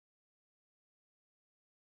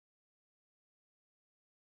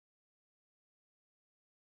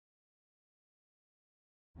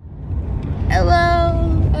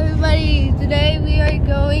Today we are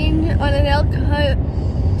going on an elk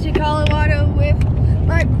hunt to Colorado with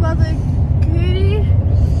my brother Cody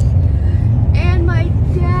and my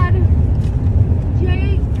dad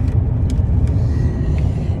Jake.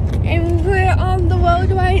 And we're on the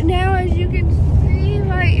road right now, as you can see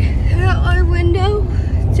right out our window,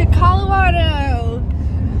 to Colorado.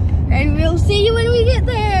 And we'll see you when we get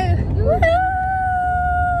there. Woo-hoo!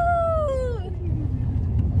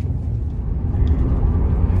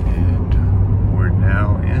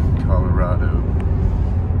 Colorado.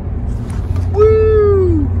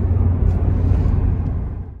 Woo!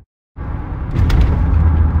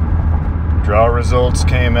 Draw results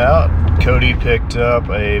came out. Cody picked up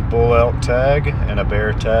a bull elk tag and a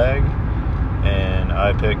bear tag, and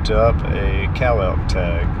I picked up a cow elk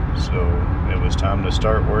tag. So it was time to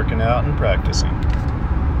start working out and practicing.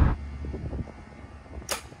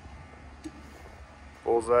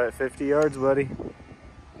 Bullseye at 50 yards, buddy.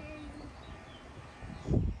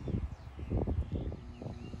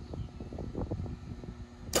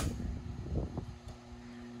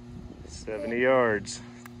 70 yards.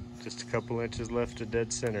 Just a couple inches left to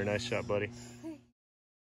dead center. Nice shot, buddy.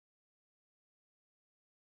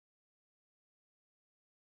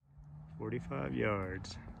 "45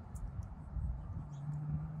 yards.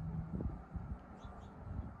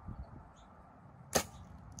 It's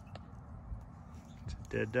a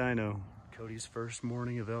dead dino. Cody's first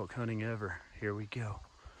morning of elk hunting ever. Here we go.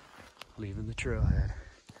 Leaving the trailhead.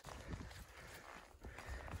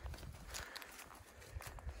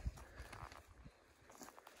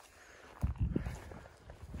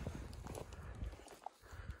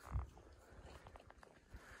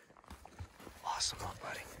 Awesome,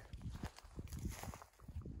 buddy.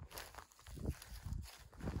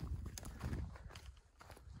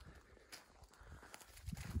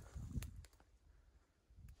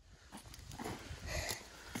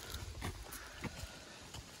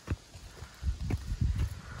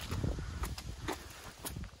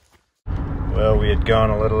 Well, we had gone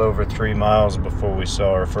a little over 3 miles before we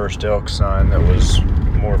saw our first elk sign that was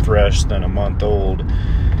more fresh than a month old.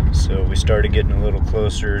 So we started getting a little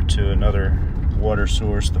closer to another water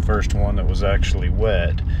source, the first one that was actually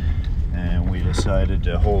wet, and we decided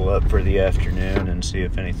to hole up for the afternoon and see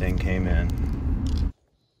if anything came in.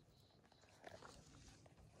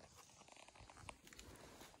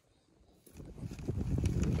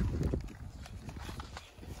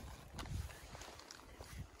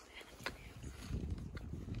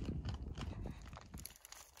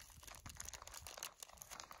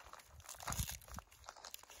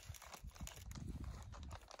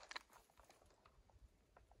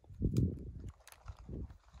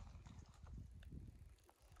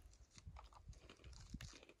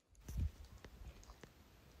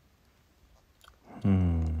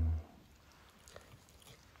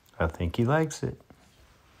 I think he likes it.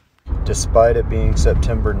 Despite it being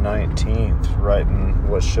September 19th, right in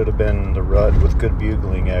what should have been the rut with good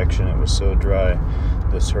bugling action, it was so dry,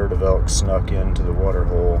 this herd of elk snuck into the water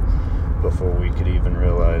hole before we could even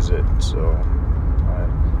realize it. So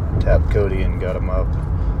I tapped Cody and got him up,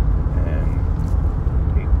 and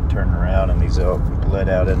he turned around and these elk bled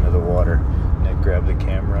out into the water. Nick grabbed the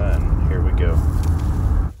camera, and here we go.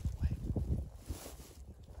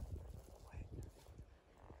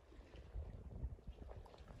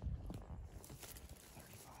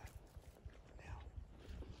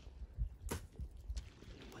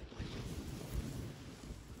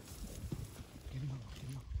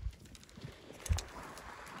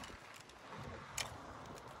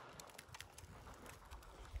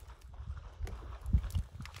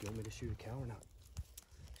 You want me to shoot a cow or not?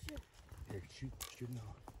 Sure. Here, shoot him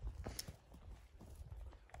off.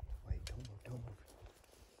 Wait, don't move.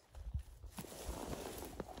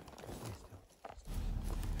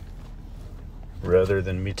 Rather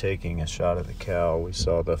than me taking a shot at the cow, we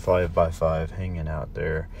saw the 5x5 hanging out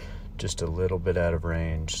there just a little bit out of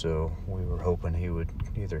range, so we were hoping he would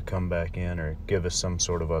either come back in or give us some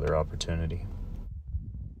sort of other opportunity.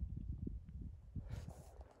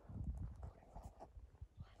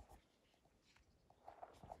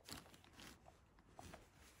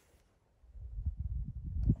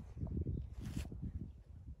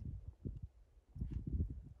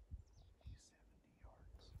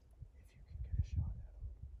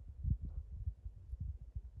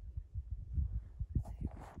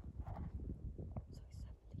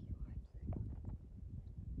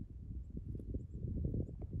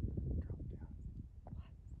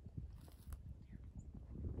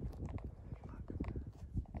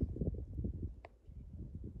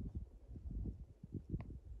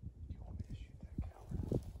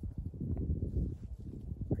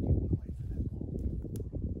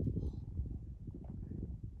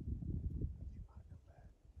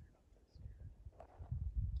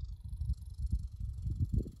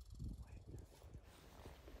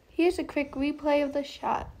 Here's a quick replay of the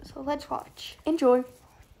shot, so let's watch. Enjoy.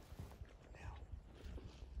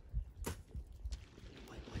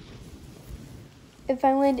 If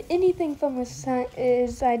I learned anything from this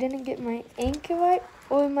is I didn't get my anchor right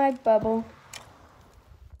or my bubble.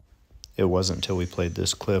 It wasn't until we played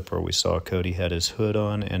this clip where we saw Cody had his hood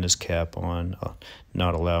on and his cap on,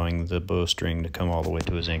 not allowing the bowstring to come all the way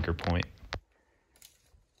to his anchor point.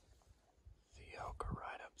 The elk are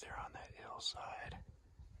right up there on that hillside.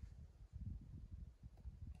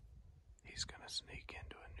 He's going to sneak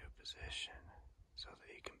into a new position so that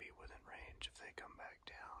he can be within range if they come back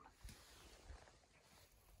down.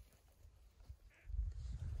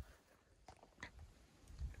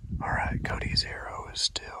 All right, Cody's arrow is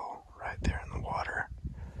still right there in the water.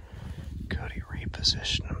 Cody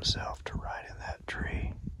repositioned himself to right in that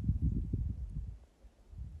tree.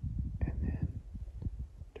 And then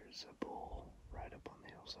there's a bull right up on the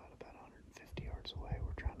hillside about 150 yards away.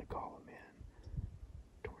 We're trying to call him in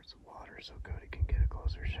towards the water so Cody can get a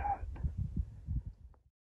closer shot.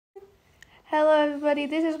 Hello everybody,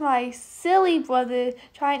 this is my silly brother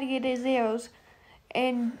trying to get his arrows.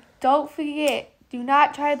 And don't forget, do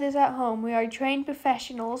not try this at home. We are trained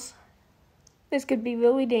professionals. This could be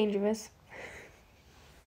really dangerous.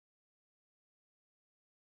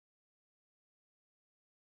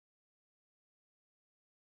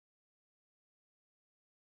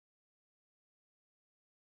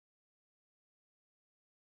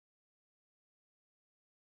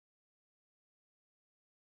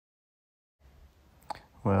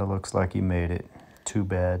 Well, looks like he made it. Too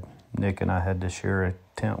bad. Nick and I had to share a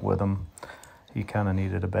tent with him. He kind of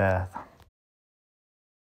needed a bath.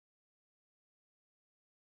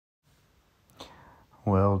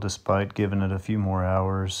 Well, despite giving it a few more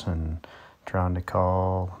hours and trying to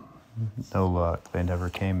call, no luck. They never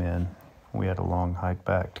came in. We had a long hike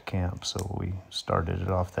back to camp, so we started it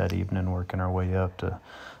off that evening, working our way up to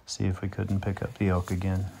see if we couldn't pick up the elk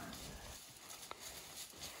again.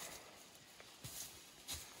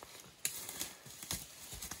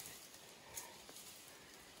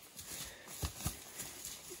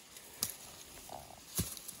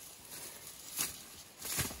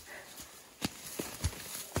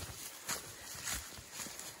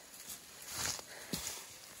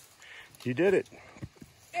 You did it.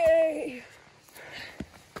 Hey.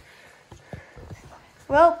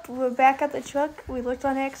 Well, we're back at the truck. We looked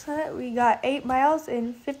on X-Hunt. We got 8 miles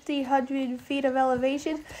and 5,000 feet of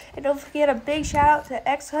elevation. And don't forget a big shout out to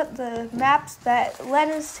X-Hunt, the maps that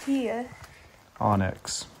led us here. On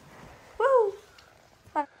X. Woo!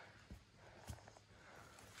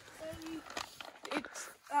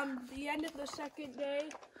 It's the end of the second day.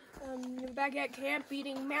 We're back at camp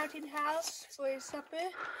eating Mountain House for supper.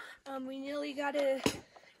 We nearly got a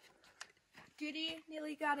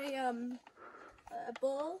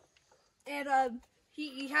bull, and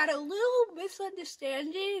he had a little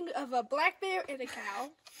misunderstanding of a black bear and a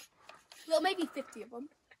cow. Well, maybe 50 of them.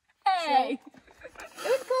 Hey! So,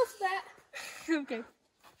 it was close to that. Okay.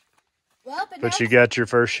 Well, But you got your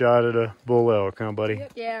first shot at a bull elk, huh, buddy?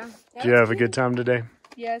 Yep. Yeah. Did you have a good time today?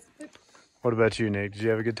 Yes. What about you, Nick? Did you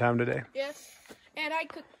have a good time today? Yes. And I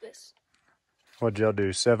cooked this. What'd y'all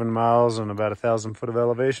do? 7 miles and about 1,000 foot of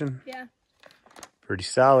elevation? Yeah. Pretty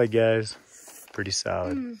solid, guys. Pretty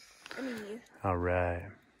solid. Yeah. All right.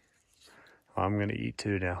 Well, I'm going to eat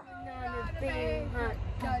too now. We're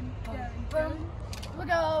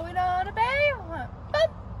going on a bear hunt.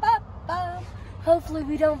 Hopefully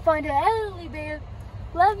we don't find an Ellie bear.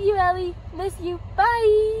 Love you, Ellie. Miss you.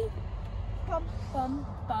 Bye. Bum, bum,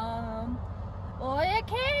 bum. Or a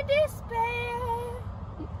candy spare.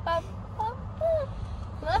 Bum, bum, bum.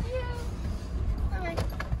 Love you. Bye.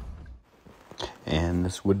 And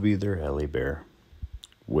this would be their Ellie bear,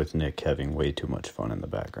 with Nick having way too much fun in the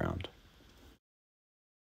background.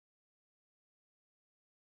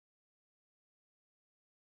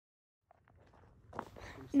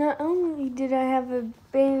 Not only did I have a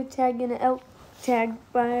bear tag and an elk tag,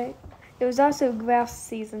 but it was also grouse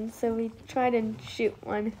season, so we tried and shoot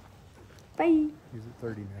one. Bye. He's at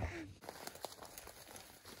 30 now.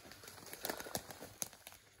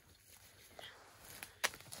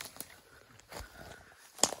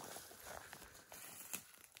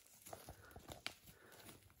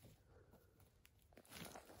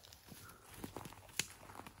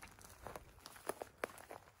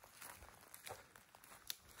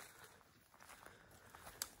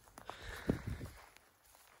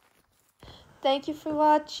 Thank you for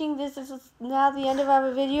watching. This is now the end of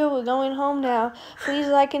our video. We're going home now. Please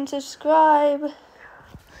like and subscribe.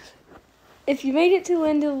 If you made it to the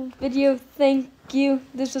end of the video, thank you.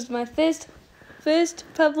 This was my first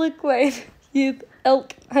public wave.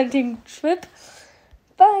 elk hunting trip.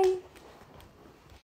 Bye.